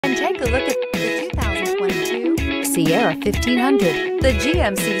a look at the 2022 Sierra 1500. The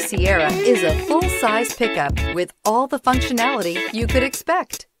GMC Sierra is a full-size pickup with all the functionality you could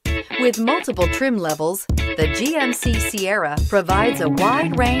expect. With multiple trim levels, the GMC Sierra provides a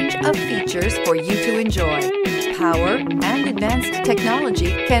wide range of features for you to enjoy. Power and advanced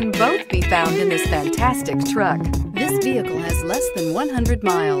technology can both be found in this fantastic truck. This vehicle has less than 100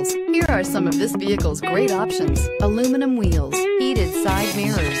 miles. Here are some of this vehicle's great options: aluminum wheels, heated side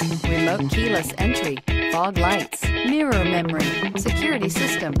mirrors, remote keyless entry, fog lights, mirror memory, security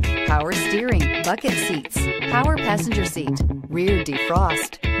system, power steering, bucket seats, power passenger seat, rear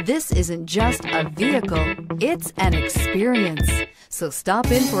defrost. This isn't just a vehicle, it's an experience. So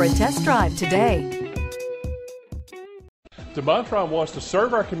stop in for a test drive today. DeMontrond wants to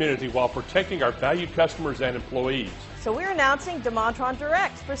serve our community while protecting our valued customers and employees. So we're announcing DeMontrond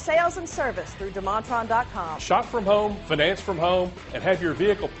Direct for sales and service through DeMontrond.com. Shop from home, finance from home, and have your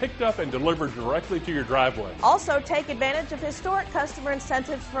vehicle picked up and delivered directly to your driveway. Also, take advantage of historic customer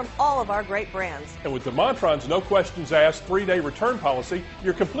incentives from all of our great brands. And with DeMontrond's no questions asked 3-day return policy,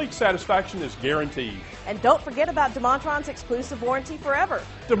 your complete satisfaction is guaranteed. And don't forget about DeMontrond's exclusive warranty forever.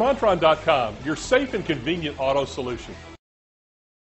 DeMontrond.com, your safe and convenient auto solution.